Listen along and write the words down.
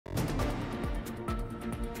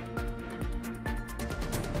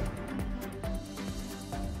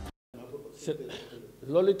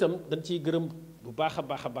loolu itam dañ ciy gërëm bu baax a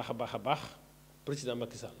baax a baax a baax a baax président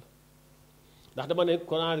Macky Sall ndax dama ne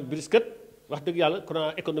coronavirus kat wax dëgg yàlla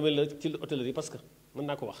corona économie la ci hôtellerie parce que mën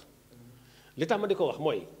naa ko wax li tax ma di ko wax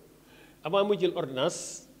mooy avant muy jël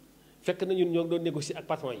ordonnance fekk na ñun ñoo doon négocier ak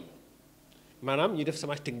patron yi maanaam ñu def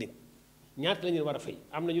chômage technique ñaata la ñu war a fay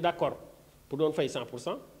am na ñu d'accord pour doon fay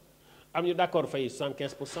 100%, am ñu d'accord fay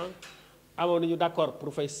 75%, amoon nañu d'accord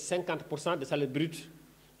pour fay 50% de salaire brut,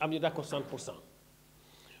 am ñu d'accord 60%.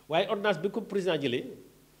 waaye ordonnance bi ko président jëlee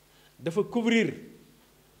dafa couvrir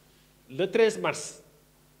le 13 mars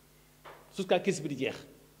jusqu'à crise bi di jeex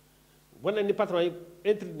wane ni patron yi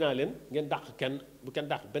interdit naa leen ngeen dàq kenn bu kenn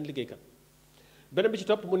dàq benn liggéeykat beneen bi ci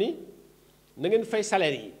topp mu ni na ngeen fay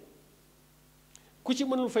salaire yi ku ci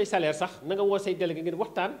mënul fay salaire sax na nga woo say délégué ngeen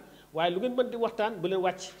waxtaan waaye lu ngeen mën di waxtaan bu leen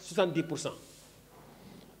wàcc 70%.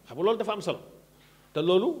 xam nga loolu dafa am solo te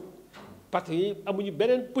loolu patron yi amuñu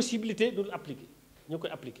beneen possibilité du appliquer ñu koy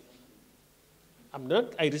appliquer am na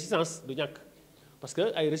ay résistance du ñàkk parce que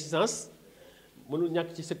ay résistance mënul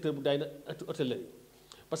ñàkk ci secteur bu day na hôtellerie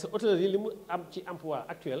parce que hôtellerie li mu am ci emploi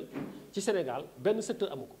actuel ci Sénégal benn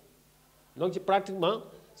secteur amu ko donc ci pratiquement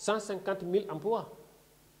 150 000 emplois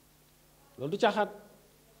loolu du caaxaan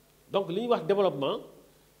donc li ñuy wax développement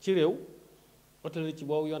ci réew hôtellerie ci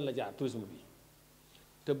boobu yoon la jaar tourisme bi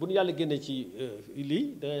te bu ñu yàlla génnee ci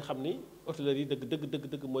lii da ngay xam ni hôtellerie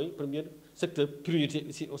dëgg mooy premier secteur priorité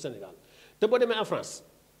ici au Sénégal te boo demee en France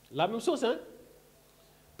la même chose hein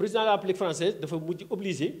président de la République française dafa mujj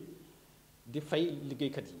obligé di fay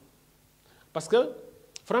liggéeykat yi parce que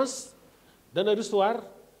France dana recevoir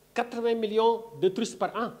 80 millions de touristes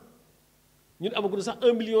par an ñun amaguñu sax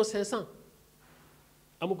 1,5 million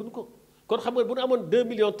amaguñu ko kon xam nga bu ñu amoon 2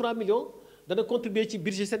 millions 3 millions dana contribuer ci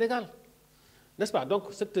budget Sénégal n'est-ce pas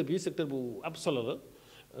donc secteur bi secteur bu am solo la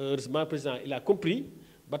heureusement président il a compris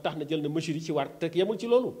ba tax na jël na mesures yi ci war te yemul ci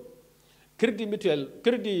loolu crédit mutuel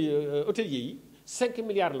crédit hôtelier yi 5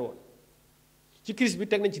 milliards la woon ci crise bi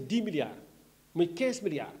teg nañ ci 10 milliards muy 15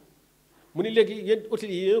 milliards mu ni léegi yéen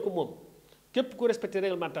hôteliers yi yéen ko moom képp ku respecté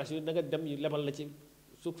réglementation yi da nga dem ñu lebal la ci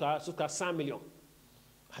jusqu'à 100 millions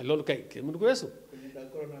waaye loolu kay mënu ko weesu.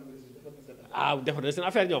 defar na seen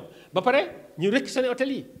affaire ñoom ba pare ñu réquisitionné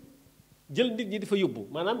hôtel yi jël nit ñi di fa yóbbu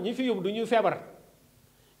maanaam ñi fi yóbbu du ñuy feebar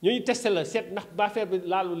ñooñu testé la seet ndax ba feebar bi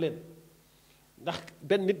laalu leen ndax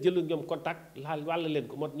benn nit jëlu ñoom contact wàll leen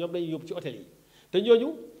ko moo ñoom lañuy yóbbu ci hôtel yi te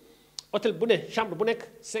ñooñu hôtel bu ne chambre bu nekk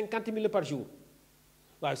 50 000 par jour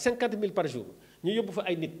waaw 50 000 par jour ñu yóbbu fa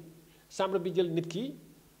ay nit chambre bi jël nit ki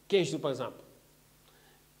 15 jours par exemple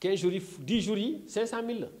 15 jours yi 10 jours yi 500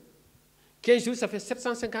 000 la 15 jours ça fait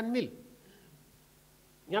 750 000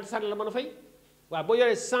 ñaata salle la mën a fay waaw boo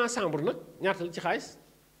yoree 100 chambres nag ñaata la ci xaalis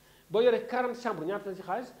boo yoree 40 chambres ñaata la ci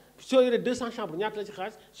xaalis soo yoree 200 chambres ñaata la ci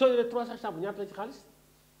xaalis soo yoree 300 chambres ñaata la ci xaalis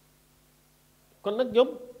kon nag ñoom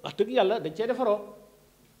wax dëgg yàlla dañ cee defaroo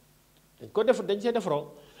dañ cee defaroo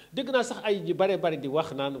dégg naa sax ay ñu bare di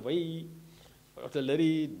wax naan way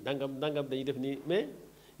hôtellerie nangam dañuy def nii mais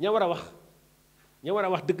ña war a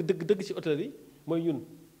wax dëgg ci hôtellerie mooy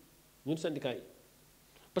ñun syndicat yi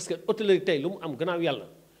parce que hôtellerie tey lu mu am gannaaw yàlla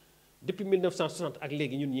depuis 1960 ak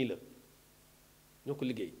léegi ñun ñii la ñoo ko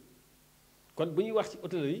liggéey kon bu ñuy wax ci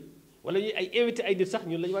hôtellerie wala ñuy ay invité ay nit sax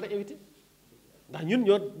ñun la ñu war a invité ndax ñun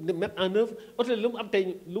ñoo mettre en œuvre hôtellerie lu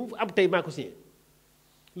mu am tey maa ko signé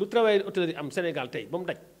lu travail hôtellerie am Sénégal tey ba mu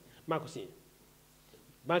daj maa ko signé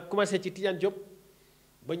maa commencé ci Tidiane Diop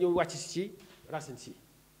ba ñëw wàcc ci Racine Sy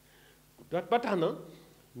ba tax na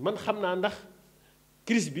man xam naa ndax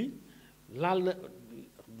crise bi laal na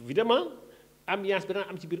évidemment ambiance bi dana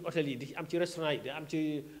am ci biir hôtel yi di am ci restaurant yi di am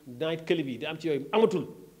ci night club yi di am ci yooyu amatul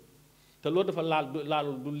te loolu dafa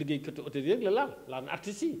laalul du liggéeykatu hôtel yi rek la laal na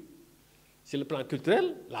artistes yi sur le plan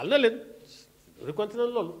culturel laal na leen reconnaître na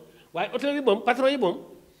loolu waaye hôtel yi moom patron yi moom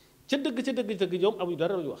ca dëgg ñoom amuñu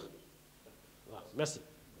dara lu ñu wax waaw merci